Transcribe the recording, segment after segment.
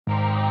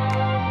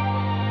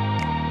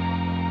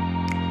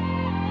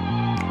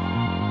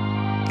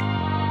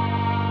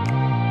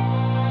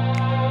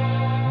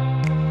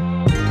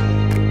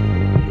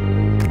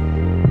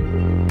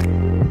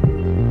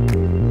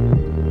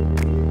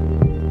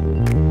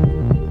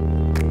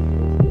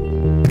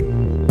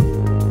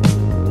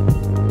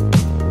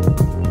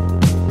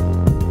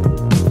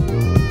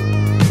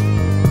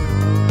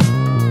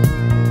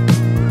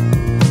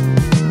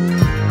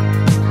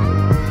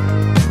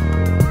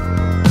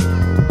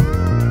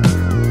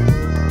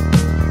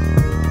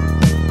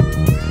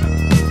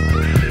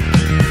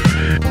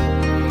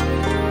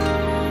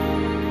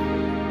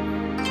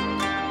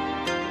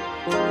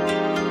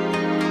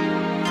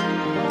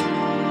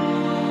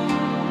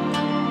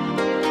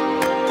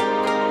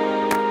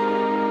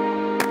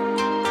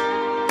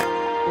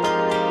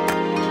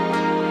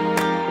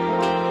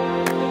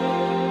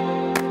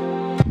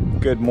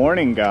Good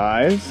morning,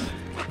 guys.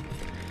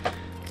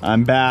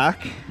 I'm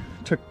back.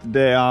 Took the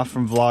day off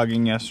from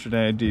vlogging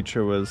yesterday.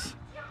 Deetra was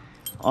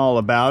all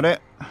about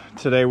it.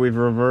 Today we've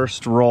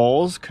reversed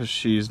roles because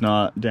she's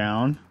not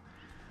down.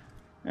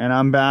 And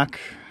I'm back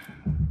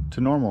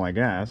to normal, I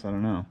guess. I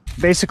don't know.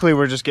 Basically,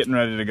 we're just getting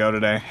ready to go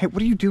today. Hey,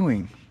 what are you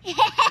doing?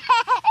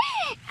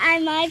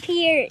 I'm up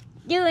here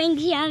doing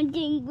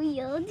something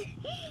weird.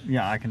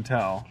 Yeah, I can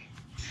tell.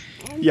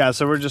 Yeah,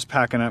 so we're just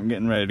packing up and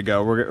getting ready to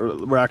go.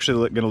 We're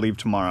actually gonna leave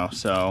tomorrow,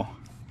 so.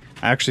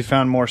 I actually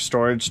found more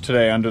storage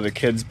today under the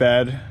kids'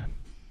 bed.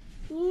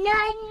 No.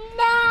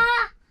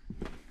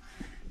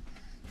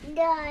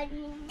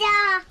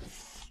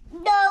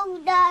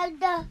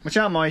 Watch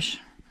out, Moish.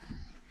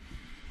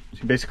 So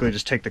you basically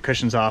just take the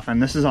cushions off,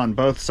 and this is on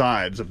both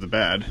sides of the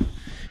bed.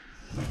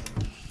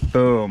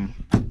 Boom.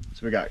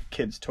 So we got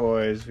kids'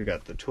 toys, we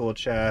got the tool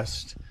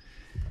chest,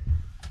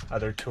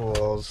 other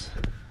tools,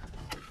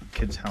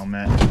 kids'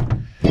 helmet.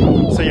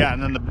 So yeah,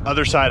 and then the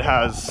other side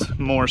has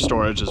more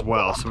storage as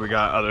well. So we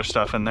got other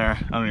stuff in there.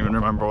 I don't even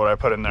remember what I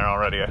put in there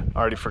already. I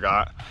already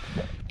forgot.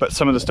 But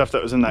some of the stuff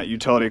that was in that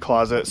utility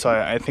closet. So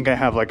I think I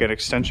have like an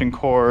extension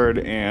cord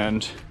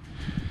and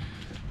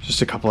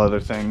just a couple other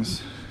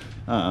things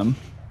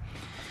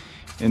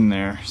in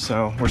there.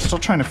 So we're still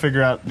trying to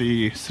figure out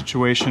the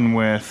situation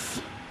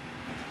with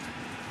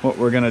what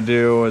we're gonna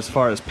do as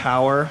far as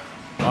power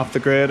off the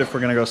grid, if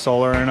we're gonna go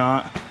solar or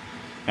not,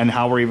 and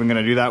how we're even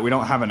gonna do that. We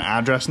don't have an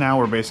address now.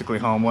 We're basically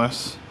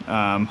homeless.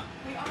 Yeah,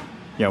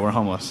 we're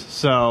homeless.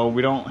 So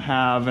we don't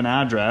have an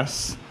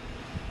address.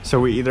 So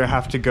we either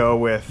have to go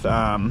with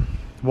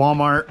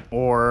Walmart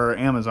or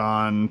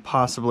Amazon,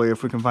 possibly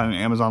if we can find an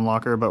Amazon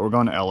locker, but we're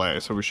going to LA,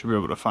 so we should be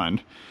able to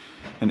find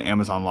an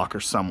Amazon locker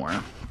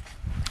somewhere.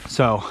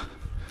 So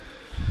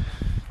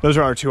those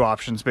are our two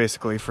options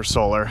basically for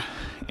solar.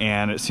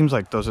 And it seems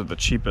like those are the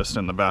cheapest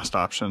and the best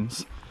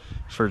options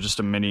for just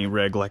a mini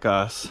rig like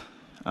us.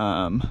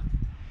 And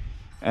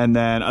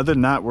then other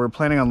than that, we're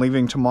planning on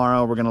leaving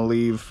tomorrow. We're gonna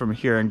leave from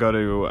here and go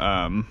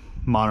to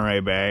Monterey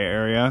Bay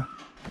area.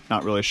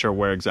 Not really sure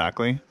where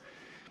exactly,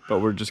 but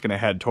we're just gonna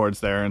head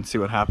towards there and see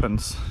what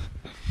happens.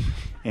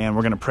 And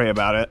we're gonna pray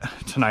about it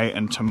tonight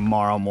and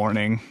tomorrow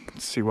morning.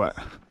 See what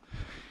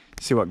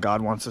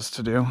God wants us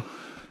to do.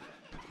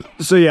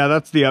 So yeah,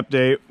 that's the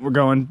update. We're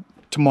going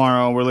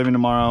tomorrow. We're leaving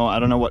tomorrow. I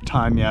don't know what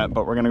time yet,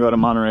 but we're gonna go to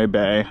Monterey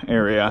Bay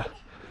area.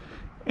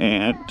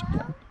 And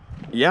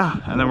yeah,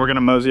 and then we're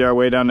gonna mosey our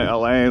way down to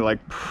LA,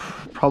 like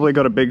probably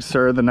go to Big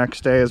Sur the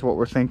next day is what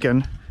we're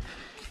thinking.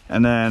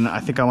 And then I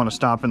think I want to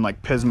stop in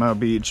like Pismo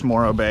Beach,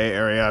 Morro Bay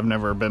area. I've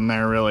never been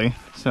there really.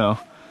 So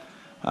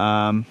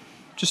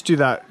just do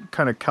that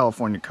kind of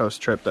California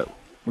coast trip that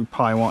we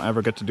probably won't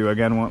ever get to do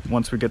again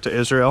once we get to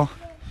Israel.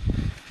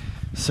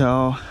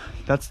 So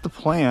that's the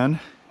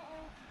plan.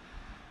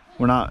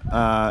 We're not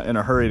in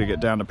a hurry to get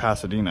down to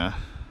Pasadena.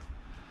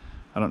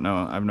 I don't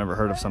know, I've never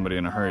heard of somebody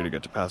in a hurry to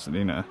get to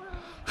Pasadena.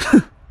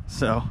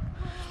 So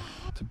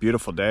it's a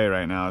beautiful day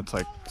right now. It's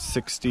like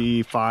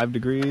 65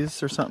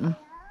 degrees or something.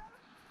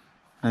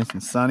 Nice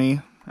and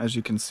sunny, as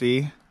you can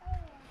see.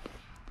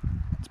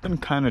 It's been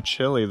kind of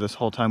chilly this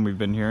whole time we've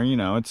been here. You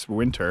know, it's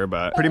winter,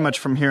 but pretty much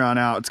from here on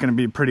out, it's gonna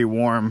be pretty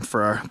warm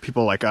for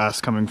people like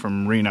us coming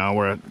from Reno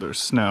where there's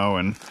snow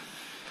and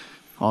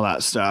all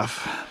that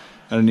stuff.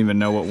 I didn't even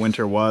know what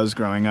winter was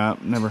growing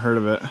up. Never heard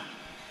of it.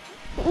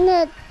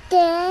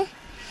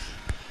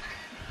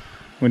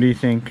 What do you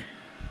think?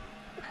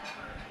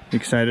 You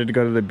excited to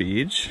go to the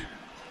beach?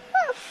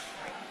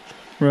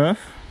 Ruff?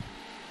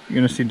 You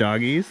gonna see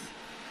doggies?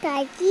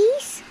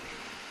 Doggies.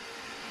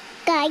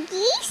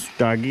 Doggies.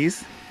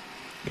 Doggies?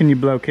 Can you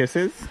blow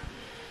kisses?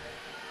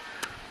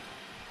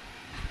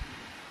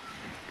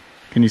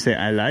 Can you say,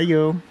 I love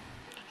you?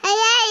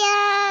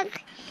 I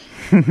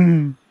love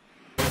you.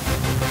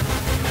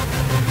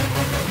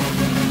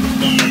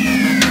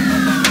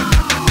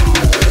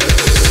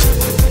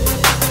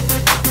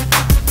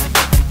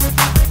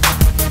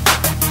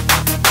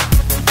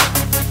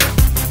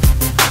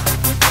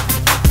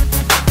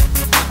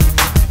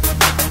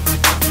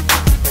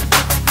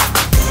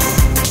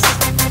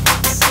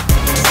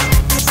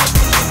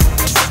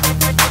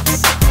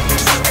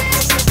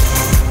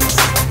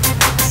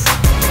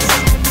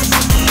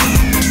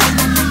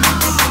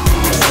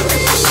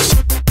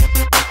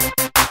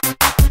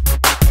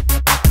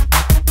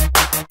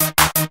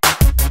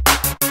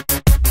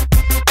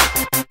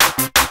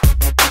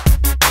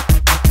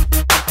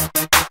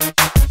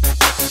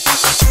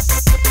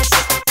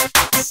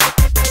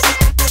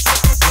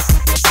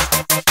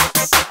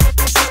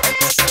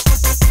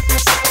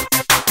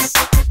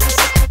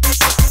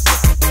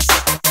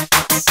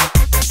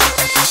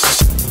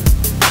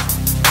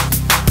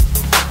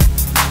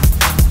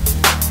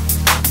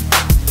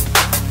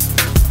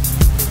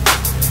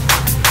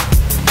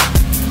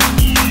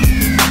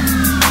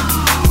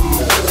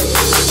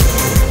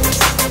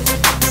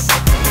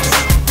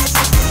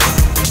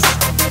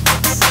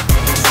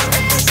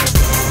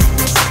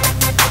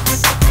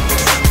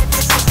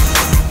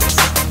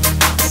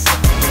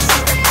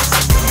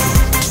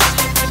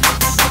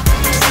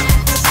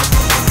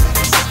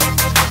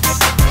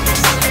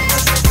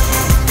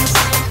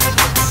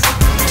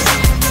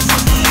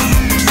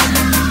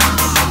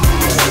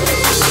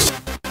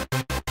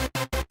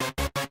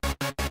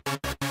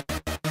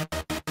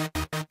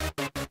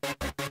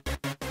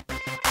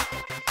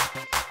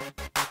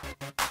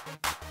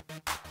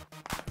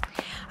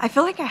 I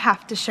feel like I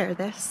have to share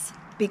this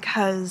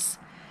because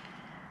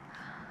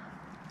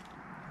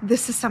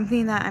this is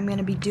something that I'm going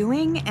to be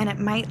doing, and it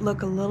might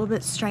look a little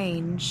bit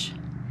strange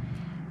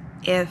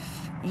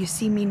if you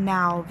see me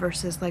now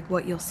versus like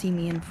what you'll see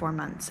me in 4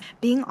 months.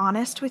 Being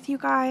honest with you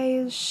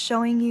guys,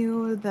 showing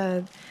you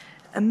the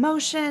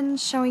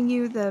emotions, showing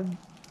you the,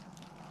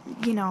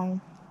 you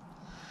know,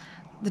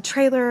 the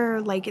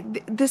trailer,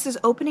 like this is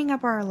opening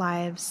up our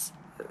lives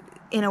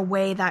in a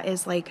way that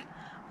is like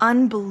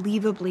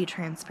unbelievably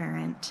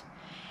transparent.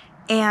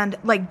 And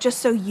like, just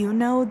so you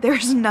know,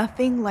 there's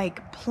nothing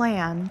like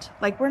planned.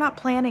 Like, we're not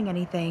planning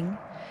anything.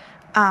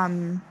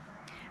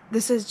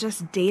 This is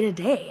just day to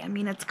day. I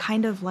mean, it's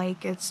kind of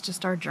like, it's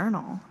just our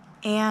journal.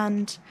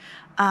 And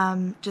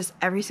just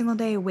every single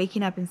day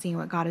waking up and seeing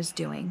what God is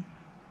doing.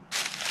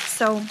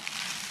 So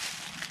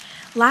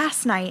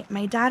last night,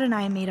 my dad and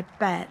I made a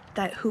bet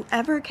that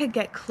whoever could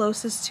get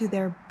closest to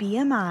their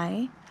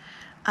BMI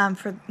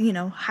for, you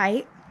know,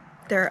 height,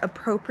 their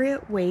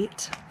appropriate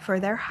weight for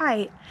their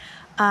height,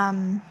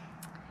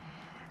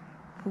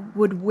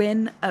 would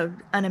win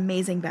an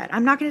amazing bet.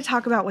 I'm not going to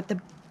talk about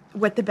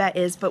what the bet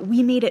is, but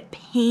we made it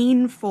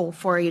painful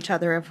for each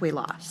other if we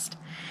lost.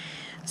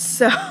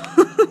 So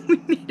we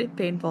made it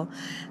painful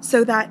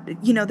so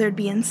that, you know, there'd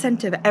be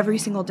incentive every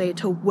single day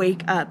to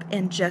wake up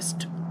and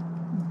just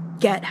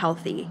get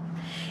healthy.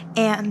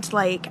 And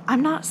like,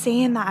 I'm not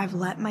saying that I've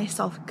let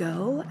myself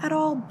go at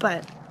all,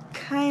 but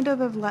kind of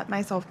have let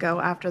myself go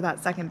after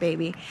that second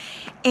baby.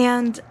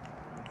 And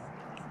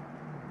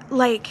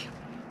like,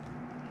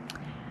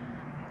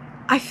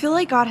 I feel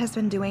like God has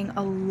been doing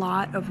a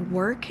lot of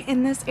work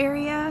in this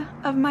area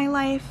of my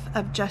life,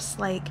 of just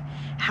like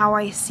how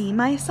I see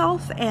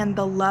myself and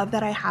the love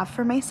that I have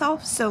for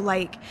myself. So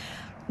like,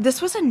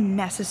 this was a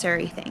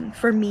necessary thing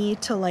for me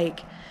to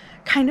like,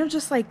 kind of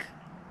just like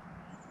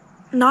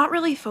not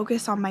really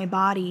focus on my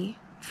body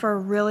for a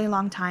really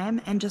long time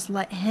and just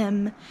let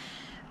him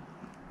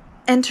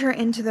enter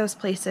into those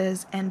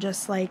places and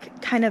just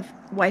like kind of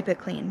wipe it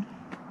clean.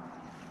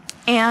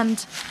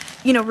 And,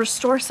 you know,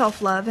 restore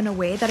self-love in a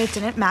way that it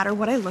didn't matter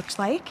what I looked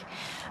like.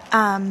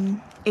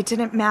 It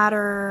didn't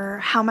matter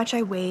how much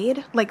I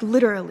weighed. Like,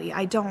 literally,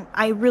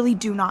 I really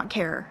do not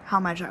care how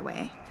much I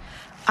weigh.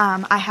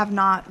 I have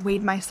not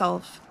weighed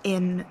myself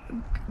in,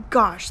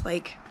 gosh,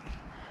 like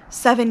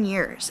 7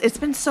 years. It's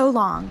been so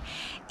long.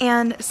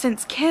 And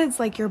since kids,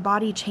 like, your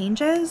body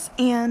changes,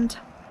 and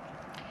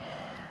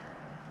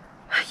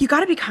you got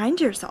to be kind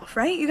to yourself,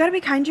 right? You got to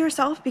be kind to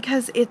yourself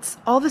because it's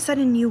all of a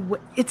sudden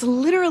it's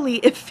literally,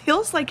 it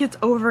feels like it's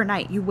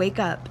overnight. You wake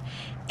up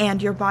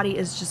and your body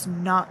is just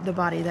not the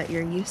body that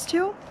you're used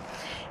to,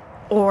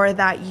 or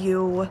that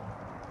you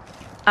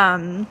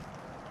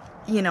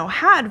know,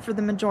 had for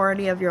the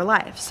majority of your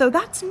life. So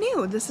that's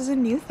new. This is a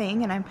new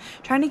thing. And I'm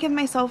trying to give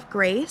myself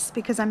grace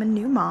because I'm a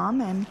new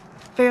mom, and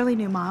fairly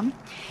new mom.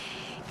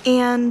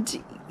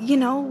 And, you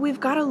know, we've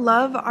got to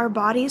love our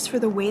bodies for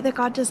the way that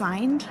God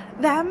designed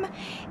them.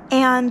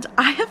 And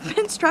I have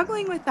been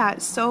struggling with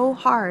that so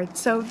hard.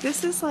 So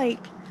this is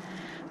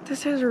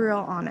real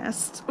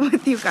honest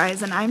with you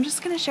guys. And I'm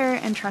just going to share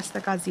it and trust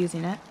that God's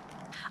using it.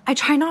 I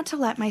try not to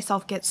let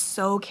myself get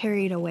so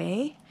carried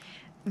away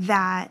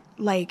that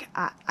like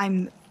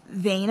I'm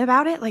vain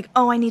about it. Like,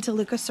 oh, I need to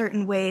look a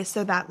certain way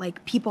so that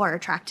like people are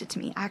attracted to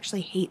me. I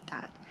actually hate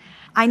that.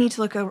 I need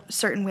to look a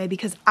certain way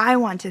because I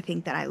want to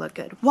think that I look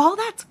good. While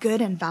that's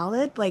good and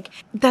valid, like,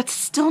 that's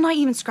still not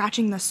even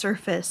scratching the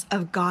surface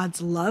of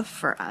God's love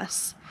for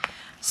us.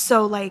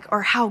 So like,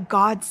 or how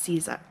God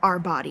sees our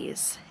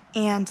bodies.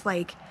 And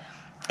like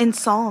in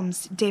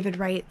Psalms, David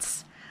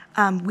writes,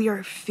 we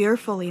are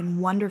fearfully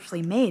and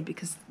wonderfully made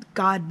because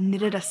God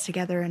knitted us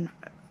together in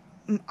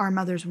our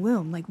mother's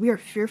womb. Like, we are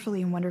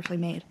fearfully and wonderfully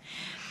made.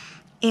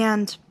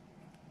 And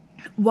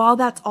while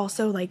that's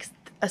also like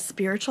a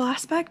spiritual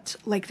aspect,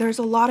 like there's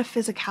a lot of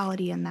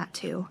physicality in that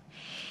too.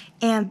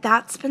 And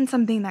that's been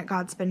something that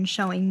God's been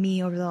showing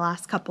me over the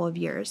last couple of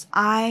years.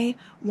 I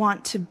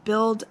want to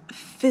build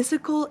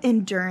physical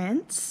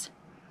endurance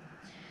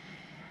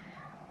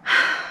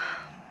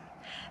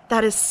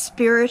that is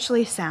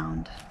spiritually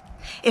sound,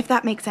 if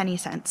that makes any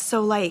sense. So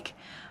like,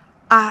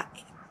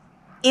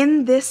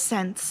 in this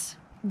sense,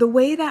 the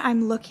way that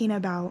I'm looking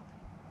about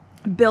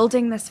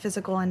building this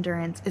physical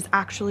endurance is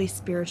actually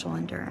spiritual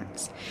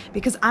endurance,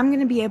 because I'm going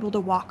to be able to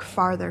walk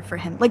farther for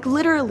him. Like,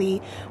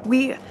 literally,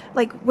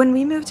 when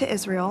we move to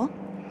Israel,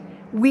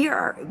 we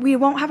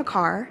won't have a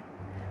car.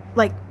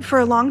 Like, for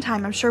a long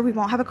time, I'm sure we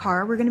won't have a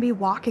car. We're going to be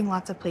walking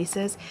lots of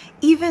places.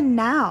 Even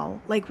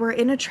now, like, we're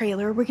in a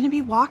trailer, we're going to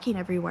be walking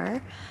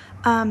everywhere.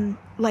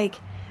 Like,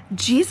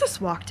 Jesus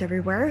walked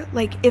everywhere.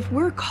 Like, if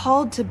we're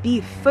called to be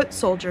foot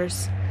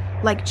soldiers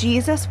like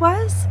Jesus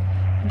was,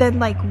 then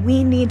like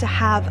we need to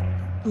have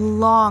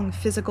long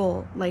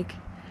physical like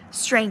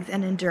strength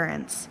and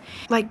endurance.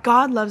 Like,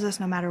 God loves us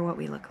no matter what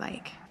we look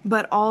like,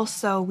 but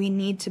also we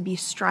need to be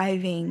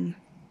striving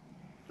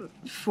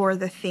for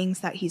the things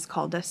that he's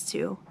called us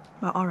to.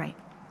 Well, all right.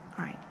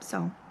 So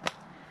I'm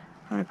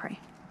gonna pray.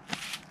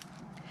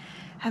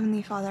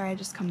 Heavenly Father, I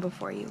just come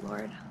before you,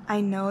 Lord.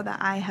 I know that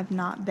I have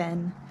not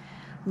been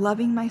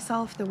loving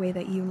myself the way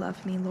that you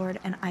love me, Lord,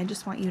 and I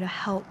just want you to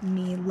help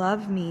me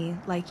love me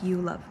like you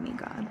love me,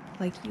 God,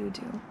 like you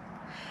do.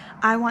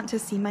 I want to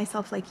see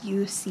myself like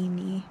you see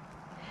me.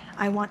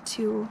 I want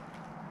to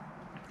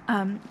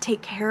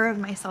take care of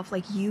myself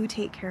like you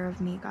take care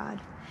of me,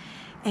 God.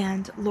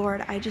 And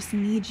Lord, I just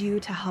need you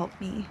to help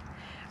me.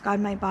 God,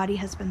 my body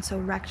has been so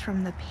wrecked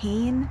from the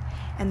pain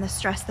and the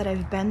stress that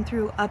I've been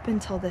through up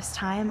until this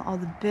time, all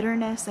the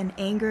bitterness and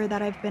anger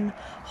that I've been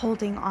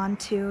holding on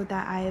to,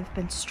 that I've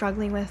been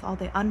struggling with, all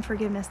the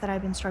unforgiveness that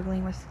I've been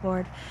struggling with,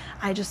 Lord,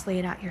 I just lay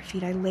it at your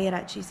feet. I lay it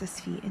at Jesus'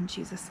 feet in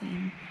Jesus'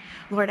 name.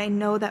 Lord, I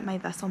know that my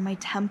vessel, my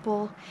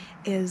temple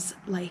is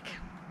a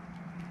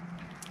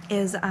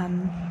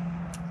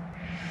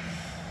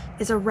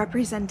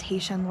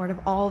representation, Lord, of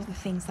all of the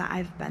things that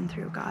I've been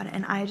through, God.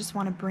 And I just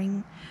want to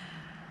bring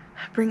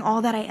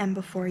all that I am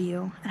before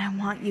you. And I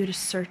want you to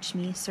search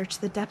me, search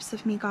the depths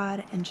of me,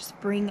 God, and just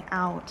bring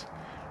out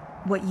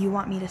what you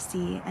want me to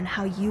see and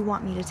how you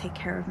want me to take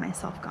care of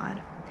myself,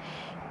 God.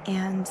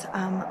 And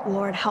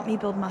Lord, help me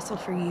build muscle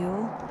for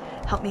you.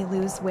 Help me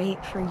lose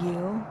weight for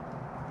you.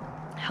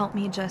 Help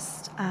me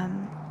just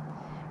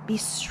be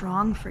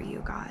strong for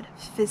you, God,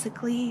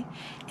 physically.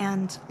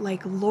 And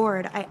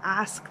Lord, I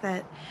ask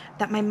that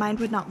my mind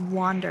would not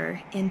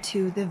wander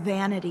into the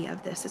vanity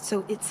of this. It's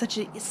such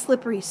a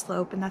slippery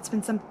slope, and that's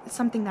been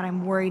something that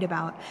I'm worried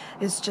about,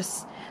 is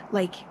just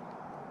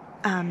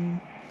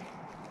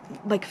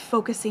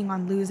focusing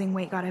on losing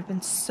weight. God, I've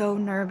been so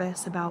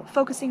nervous about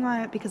focusing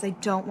on it because I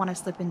don't want to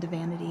slip into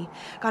vanity.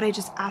 God, I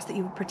just ask that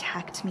you would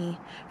protect me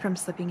from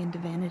slipping into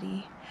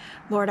vanity.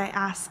 Lord, I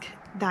ask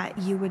that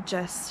you would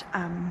just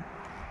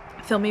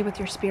fill me with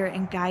your spirit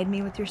and guide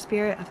me with your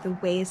spirit of the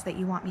ways that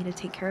you want me to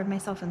take care of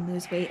myself and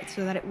lose weight,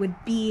 so that it would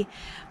be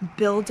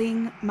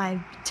building my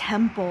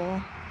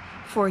temple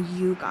for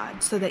you,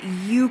 God, so that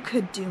you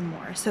could do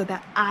more, so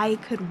that I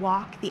could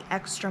walk the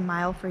extra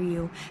mile for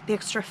you, the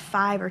extra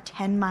 5 or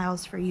 10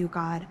 miles for you,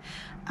 God,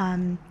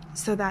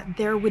 so that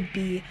there would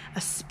be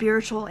a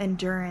spiritual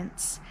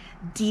endurance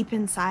deep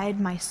inside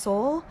my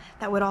soul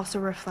that would also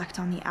reflect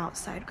on the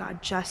outside,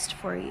 God, just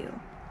for you.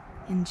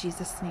 In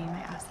Jesus' name,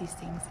 I ask these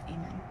things.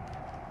 Amen.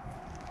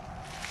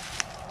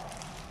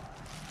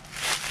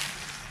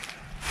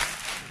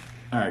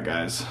 All right,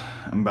 guys,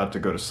 I'm about to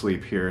go to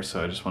sleep here,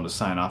 so I just want to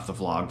sign off the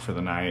vlog for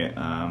the night.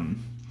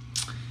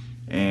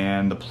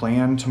 And the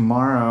plan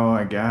tomorrow,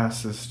 I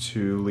guess, is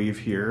to leave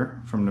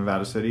here from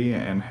Nevada City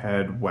and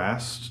head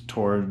west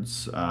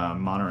towards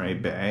Monterey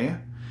Bay.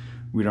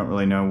 We don't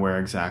really know where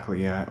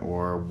exactly yet,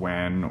 or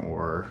when,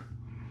 or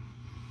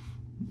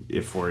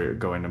if we're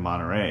going to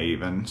Monterey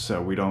even,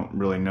 so we don't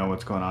really know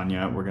what's going on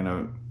yet. We're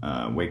gonna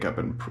wake up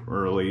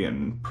early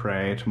and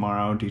pray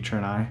tomorrow, Dietra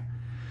and I,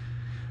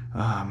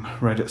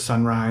 right at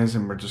sunrise,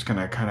 and we're just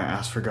gonna kind of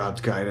ask for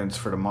God's guidance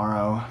for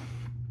tomorrow.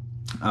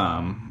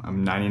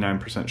 I'm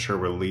 99% sure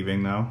we're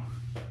leaving though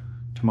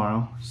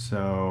tomorrow,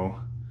 so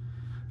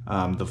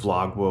the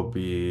vlog will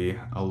be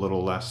a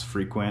little less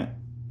frequent.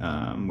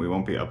 We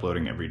won't be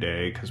uploading every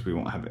day because we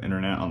won't have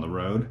internet on the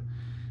road.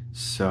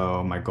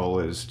 So my goal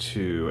is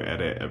to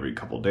edit every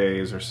couple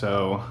days or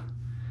so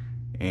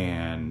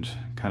and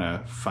kind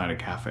of find a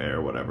cafe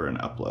or whatever and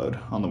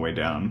upload on the way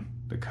down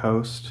the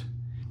coast.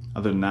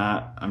 Other than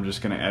that, I'm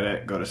just gonna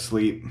edit, go to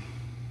sleep,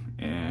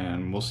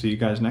 and we'll see you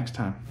guys next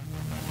time.